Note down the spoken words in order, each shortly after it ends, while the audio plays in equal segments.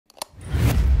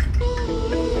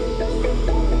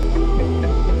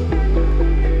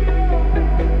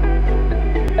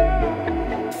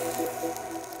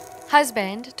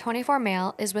Husband, 24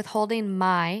 male, is withholding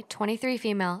my, 23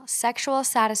 female, sexual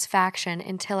satisfaction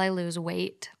until I lose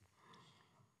weight.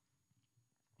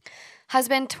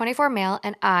 Husband, 24 male,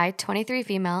 and I, 23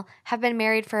 female, have been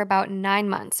married for about 9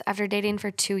 months after dating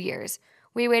for 2 years.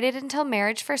 We waited until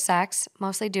marriage for sex,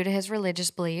 mostly due to his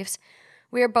religious beliefs.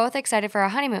 We were both excited for our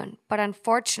honeymoon, but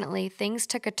unfortunately, things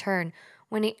took a turn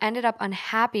when he ended up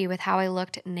unhappy with how I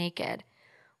looked naked.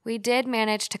 We did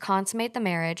manage to consummate the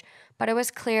marriage, but it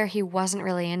was clear he wasn't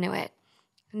really into it.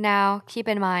 Now, keep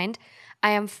in mind,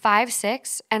 I am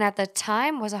 5'6", and at the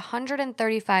time was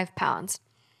 135 pounds.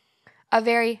 A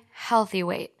very healthy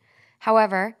weight.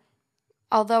 However,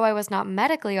 although I was not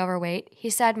medically overweight,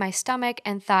 he said my stomach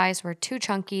and thighs were too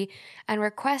chunky and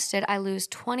requested I lose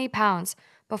 20 pounds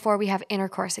before we have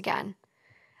intercourse again.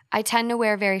 I tend to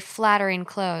wear very flattering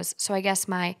clothes, so I guess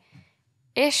my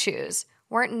issues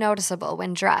weren't noticeable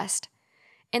when dressed.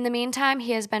 In the meantime,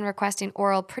 he has been requesting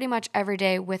oral pretty much every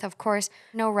day with, of course,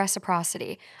 no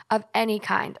reciprocity of any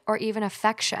kind or even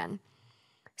affection.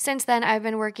 Since then, I've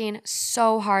been working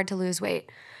so hard to lose weight,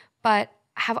 but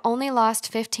have only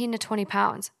lost 15 to 20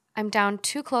 pounds. I'm down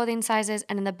 2 clothing sizes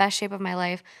and in the best shape of my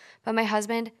life, but my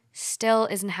husband still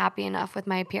isn't happy enough with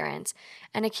my appearance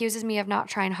and accuses me of not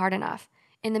trying hard enough.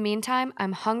 In the meantime,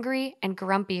 I'm hungry and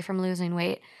grumpy from losing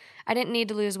weight. I didn't need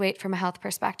to lose weight from a health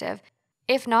perspective.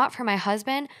 If not for my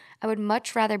husband, I would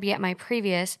much rather be at my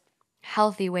previous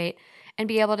healthy weight and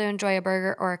be able to enjoy a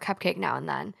burger or a cupcake now and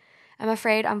then. I'm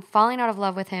afraid I'm falling out of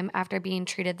love with him after being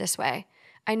treated this way.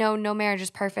 I know no marriage is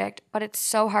perfect, but it's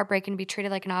so heartbreaking to be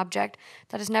treated like an object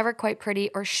that is never quite pretty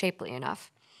or shapely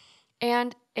enough.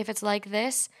 And if it's like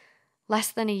this,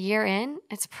 less than a year in,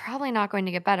 it's probably not going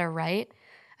to get better, right?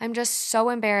 I'm just so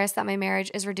embarrassed that my marriage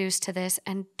is reduced to this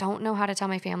and don't know how to tell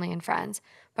my family and friends.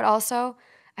 But also,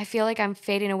 I feel like I'm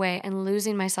fading away and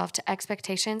losing myself to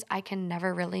expectations I can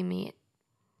never really meet.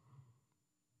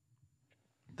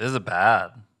 This is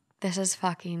bad. This is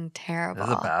fucking terrible. This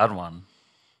is a bad one.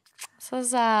 This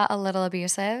is a little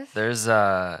abusive.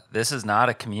 This is not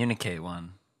a communicate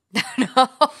one. No.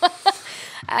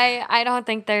 I don't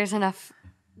think there's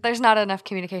not enough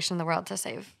communication in the world to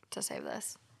save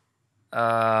this.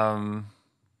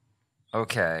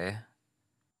 Okay.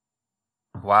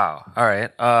 Wow. All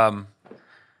right.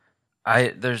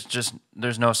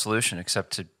 There's no solution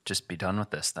except to just be done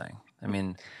with this thing. I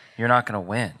mean, you're not going to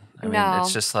win. I mean,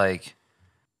 it's just like,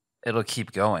 it'll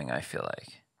keep going, I feel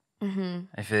like. Mm-hmm.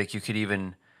 I feel like you could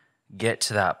even get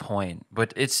to that point,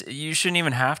 but you shouldn't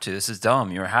even have to. This is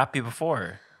dumb. You were happy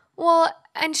before. Well,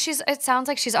 and it sounds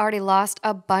like she's already lost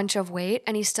a bunch of weight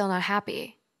and he's still not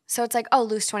happy. So it's like, oh,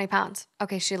 lose 20 pounds.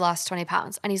 Okay, she lost 20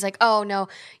 pounds. And he's like, oh, no,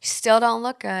 you still don't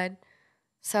look good.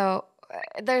 So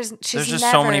there's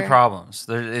just so many problems.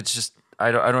 It's just,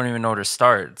 I don't even know where to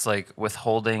start. It's like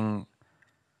withholding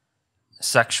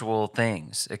sexual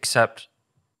things except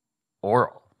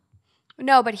oral.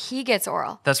 No, but he gets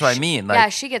oral. That's what I mean. Like, yeah,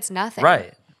 she gets nothing.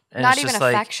 Right. And not even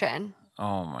affection. Like,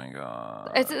 oh my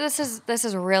God. This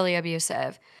is really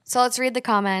abusive. So let's read the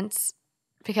comments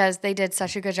because they did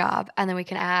such a good job, and then we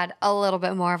can add a little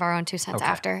bit more of our own 2 cents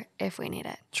after if we need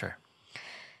it. Sure.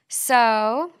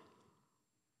 So,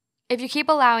 if you keep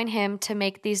allowing him to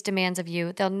make these demands of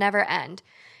you, they'll never end.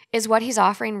 Is what he's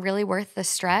offering really worth the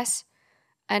stress?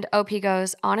 And OP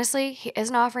goes, honestly, he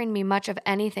isn't offering me much of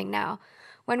anything now.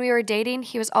 When we were dating,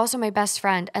 he was also my best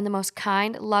friend and the most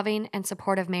kind, loving, and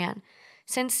supportive man.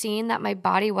 Since seeing that my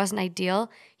body wasn't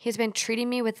ideal, he has been treating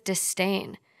me with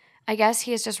disdain. I guess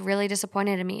he is just really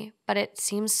disappointed in me, but it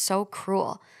seems so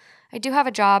cruel. I do have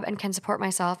a job and can support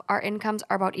myself. Our incomes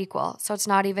are about equal, so it's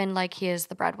not even like he is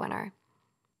the breadwinner.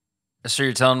 So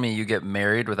you're telling me you get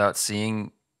married without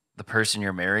seeing the person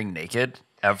you're marrying naked?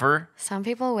 Ever? Some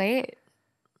people wait.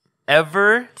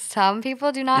 Ever? Some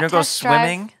people do not. You don't go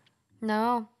swimming? Drive.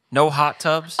 No. No hot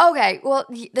tubs? Okay, well,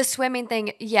 the swimming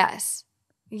thing, yes.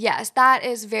 Yes, that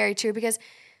is very true because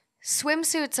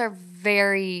swimsuits are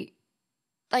very,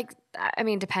 like, I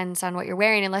mean, depends on what you're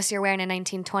wearing. Unless you're wearing a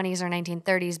 1920s or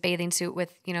 1930s bathing suit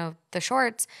with, the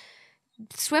shorts.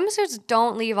 Swimsuits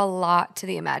don't leave a lot to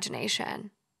the imagination.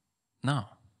 No.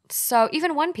 So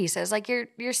even one pieces, like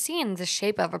you're seeing the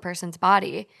shape of a person's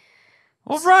body.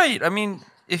 Well, right. I mean,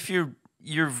 if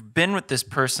you've been with this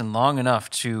person long enough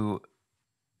to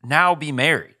now be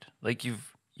married, like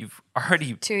you've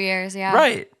already 2 years, yeah.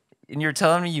 Right. And you're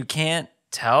telling me you can't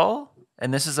tell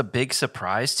and this is a big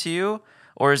surprise to you?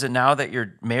 Or is it now that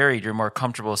you're married, you're more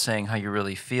comfortable saying how you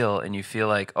really feel and you feel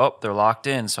like, oh, they're locked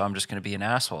in, so I'm just going to be an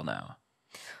asshole now?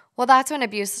 Well, that's when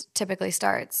abuse typically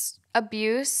starts.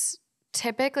 Abuse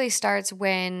typically starts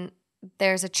when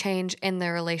there's a change in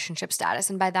the relationship status.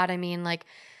 And by that, I mean like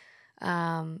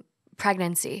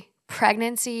pregnancy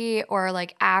or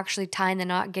like actually tying the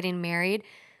knot, getting married.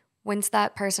 Once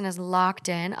that person is locked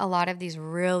in, a lot of these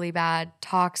really bad,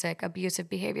 toxic, abusive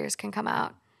behaviors can come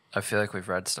out. I feel like we've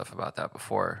read stuff about that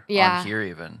before Yeah. on here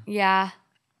even. Yeah.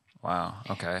 Wow.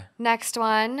 Okay. Next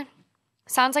one.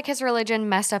 Sounds like his religion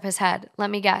messed up his head. Let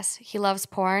me guess. He loves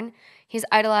porn. He's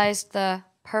idolized the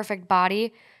perfect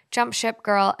body. Jump ship,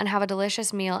 girl, and have a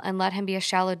delicious meal and let him be a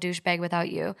shallow douchebag without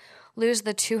you. Lose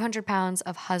the 200 pounds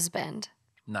of husband.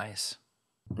 Nice.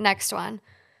 Next one.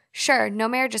 Sure, no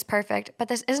marriage is perfect, but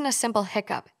this isn't a simple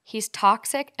hiccup. He's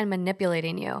toxic and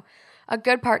manipulating you. A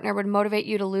good partner would motivate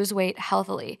you to lose weight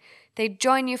healthily. They'd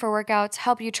join you for workouts,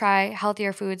 help you try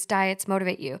healthier foods, diets,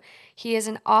 motivate you. He is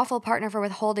an awful partner for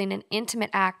withholding an intimate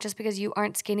act just because you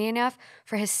aren't skinny enough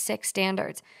for his sick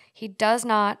standards. He does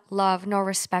not love nor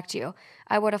respect you.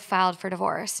 I would have filed for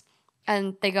divorce.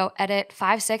 And they go, edit,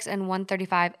 5'6" and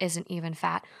 135 isn't even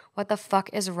fat. What the fuck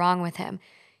is wrong with him?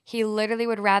 He literally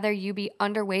would rather you be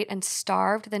underweight and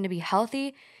starved than to be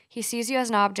healthy. He sees you as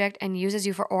an object and uses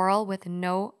you for oral with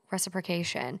no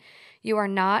reciprocation. You are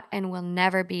not and will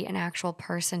never be an actual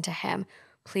person to him.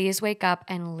 Please wake up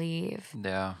and leave.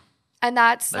 Yeah. And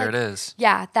that's There like, it is.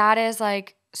 Yeah, that is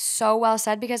like so well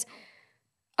said because,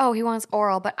 oh, he wants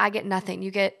oral, but I get nothing.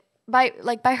 You get, by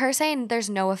her saying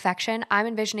there's no affection, I'm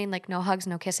envisioning like no hugs,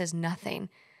 no kisses, nothing.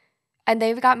 And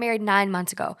they've got married 9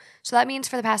 months ago. So that means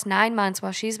for the past 9 months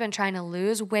while she's been trying to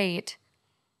lose weight,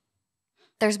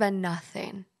 there's been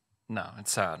nothing. No,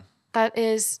 it's sad. That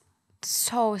is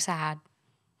so sad.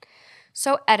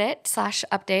 So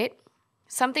edit/update.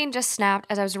 Something just snapped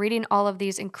as I was reading all of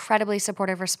these incredibly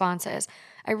supportive responses.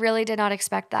 I really did not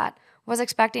expect that. Was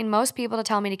expecting most people to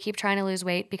tell me to keep trying to lose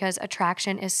weight because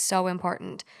attraction is so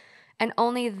important. And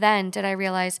only then did I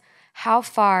realize how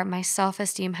far my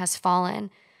self-esteem has fallen,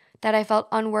 that I felt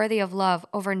unworthy of love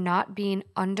over not being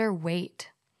underweight.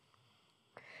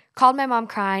 Called my mom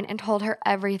crying and told her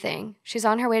everything. She's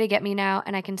on her way to get me now,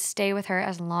 and I can stay with her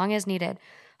as long as needed.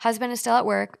 Husband is still at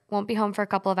work, won't be home for a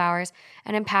couple of hours,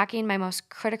 and I'm packing my most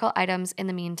critical items in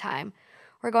the meantime.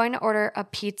 We're going to order a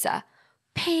pizza.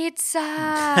 Pizza!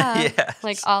 Yes.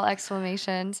 Like all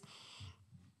exclamations.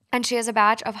 And she has a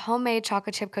batch of homemade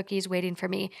chocolate chip cookies waiting for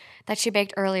me that she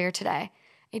baked earlier today.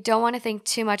 I don't want to think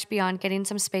too much beyond getting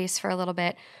some space for a little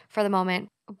bit for the moment,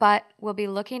 but we'll be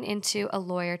looking into a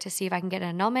lawyer to see if I can get an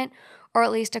annulment or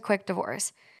at least a quick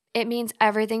divorce. It means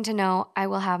everything to know I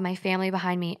will have my family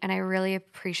behind me, and I really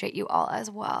appreciate you all as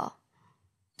well.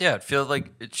 Yeah, it feels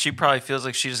like she probably feels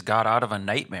like she just got out of a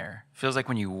nightmare. It feels like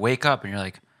when you wake up and you're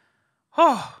like,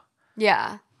 oh,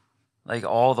 Yeah. like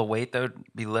all the weight that would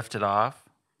be lifted off.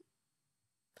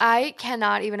 I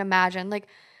cannot even imagine. Like,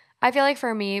 I feel like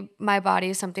for me, my body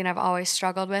is something I've always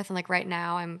struggled with. And like right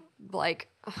now, I'm like,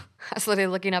 I was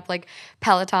literally looking up like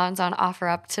Pelotons on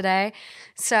OfferUp today.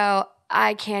 So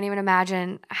I can't even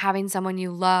imagine having someone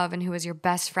you love and who is your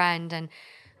best friend and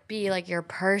be like your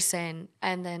person.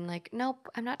 And then like, nope,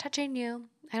 I'm not touching you.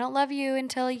 I don't love you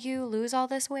until you lose all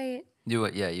this weight. You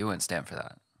wouldn't stand for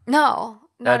that. No,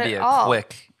 not That'd be at a all.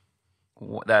 quick,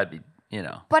 that'd be,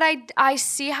 But I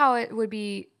see how it would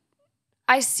be.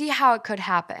 I see how it could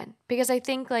happen because I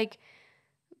think like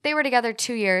they were together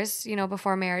 2 years,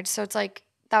 before marriage. So it's like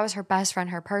that was her best friend,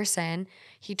 her person.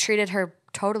 He treated her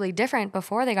totally different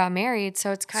before they got married.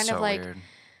 So it's kind so of like, weird.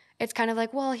 it's kind of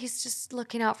like, well, he's just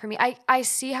looking out for me. I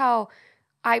see how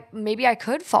maybe I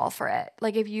could fall for it.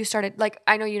 Like if you started, like,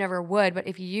 I know you never would, but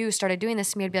if you started doing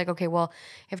this to me, I'd be like, okay, well,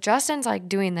 if Justin's like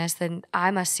doing this, then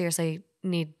I must seriously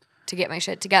need to get my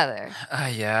shit together.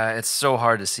 Yeah, it's so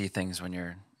hard to see things when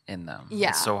you're in them. Yeah.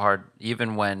 It's so hard,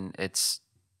 even when it's,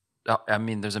 I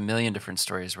mean, there's a million different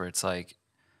stories where it's like,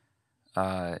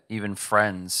 even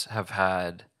friends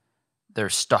they're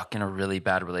stuck in a really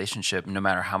bad relationship. No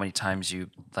matter how many times you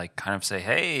like kind of say,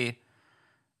 hey,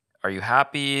 are you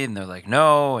happy? And they're like,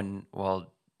 no. And well,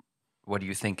 what do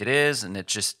you think it is? And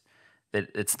it's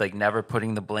like never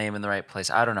putting the blame in the right place.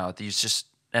 I don't know.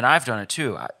 And I've done it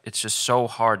too. It's just so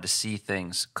hard to see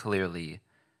things clearly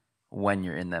when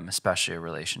you're in them, especially a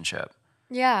relationship.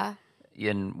 Yeah.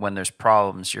 And when there's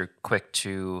problems, you're quick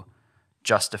to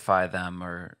justify them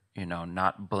or,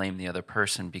 not blame the other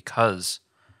person because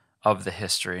of the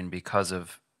history and because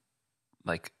of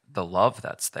like the love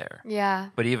that's there. Yeah.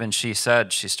 But even she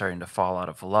said she's starting to fall out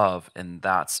of love, and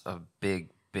that's a big,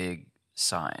 big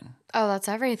sign. Oh, that's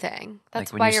everything.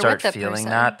 That's like when why you you're start with the feeling person.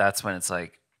 that, that's when it's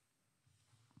like,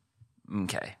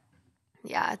 okay.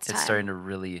 Yeah, it's time. Starting to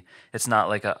really, it's not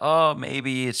like oh,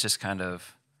 maybe, it's just kind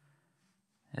of,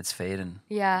 it's fading.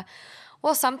 Yeah.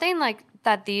 Well, something like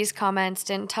that these comments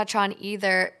didn't touch on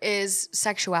either is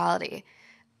sexuality.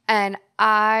 And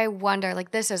I wonder,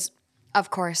 like, this is, of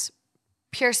course,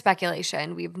 pure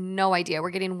speculation. We have no idea. We're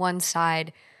getting one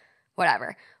side,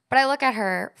 whatever. But I look at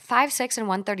her 5'6" and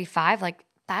 135, like,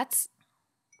 that's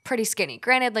pretty skinny.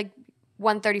 Granted, like,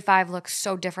 135 looks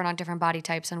so different on different body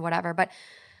types and whatever, but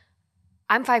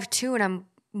I'm 5'2" and I'm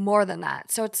more than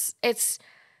that. So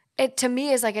it to me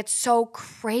is like, it's so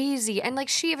crazy. And like,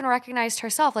 she even recognized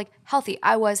herself, like, healthy.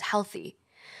 I was healthy.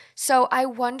 So I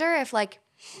wonder if, like,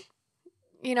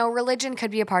 you know, religion could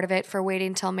be a part of it for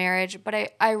waiting till marriage, but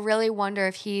I really wonder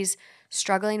if he's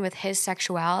struggling with his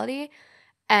sexuality,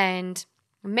 and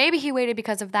maybe he waited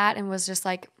because of that and was just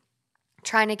like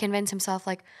trying to convince himself,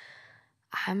 like,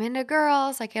 I'm into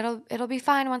girls, like, it'll be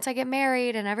fine once I get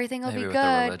married and everything will Maybe be with good.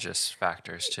 the religious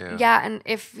factors too. Yeah, and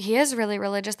if he is really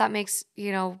religious, that makes,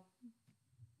 you know,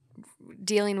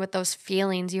 dealing with those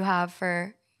feelings you have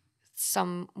for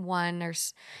someone or,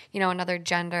 you know, another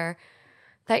gender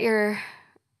that you're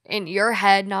in your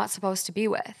head not supposed to be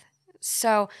with.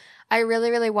 So I really,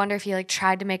 really wonder if he like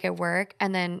tried to make it work,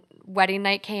 and then wedding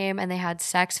night came and they had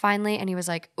sex finally, and he was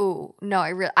like, ooh, no,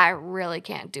 I really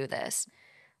can't do this.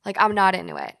 Like, I'm not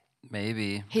into it.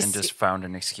 Maybe. He's- And just found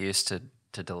an excuse to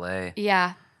delay.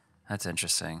 Yeah. That's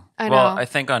interesting. I Well, know. I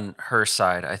think on her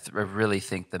side, I really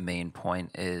think the main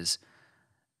point is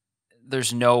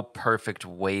there's no perfect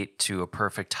weight to a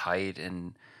perfect height.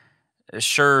 And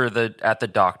sure, at the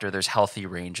doctor, there's healthy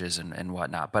ranges and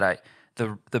whatnot. But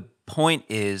the point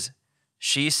is,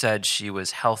 she said she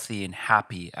was healthy and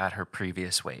happy at her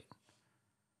previous weight.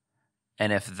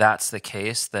 And if that's the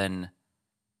case, then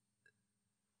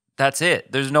that's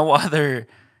it. There's no other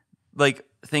like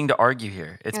thing to argue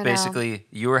here. It's I know. basically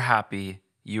you were happy,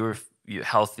 you're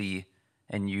healthy,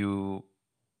 and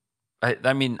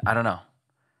I mean, I don't know.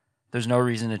 There's no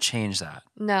reason to change that.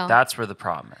 No. That's where the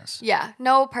problem is. Yeah.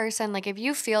 No person, like, if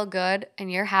you feel good and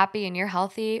you're happy and you're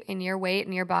healthy in your weight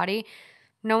and your body,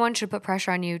 no one should put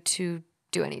pressure on you to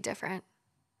do any different.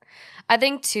 I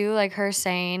think too, like her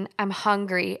saying, I'm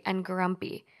hungry and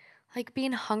grumpy. Like,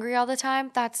 being hungry all the time,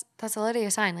 that's literally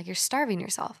a sign. Like, you're starving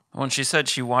yourself. When she said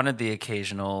she wanted the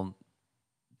occasional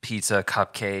pizza,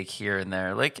 cupcake here and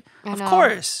there, like, I of know.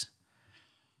 course.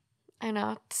 I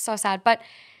know. It's so sad. But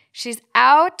she's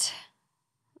out.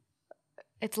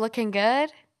 It's looking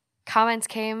good. Comments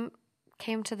came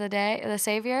to the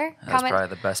savior. That's probably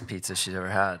the best pizza she's ever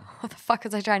had. What the fuck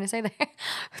was I trying to say there?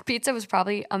 Pizza was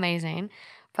probably amazing.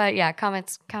 But yeah,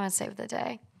 comments saved the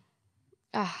day.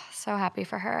 Oh, so happy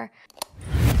for her.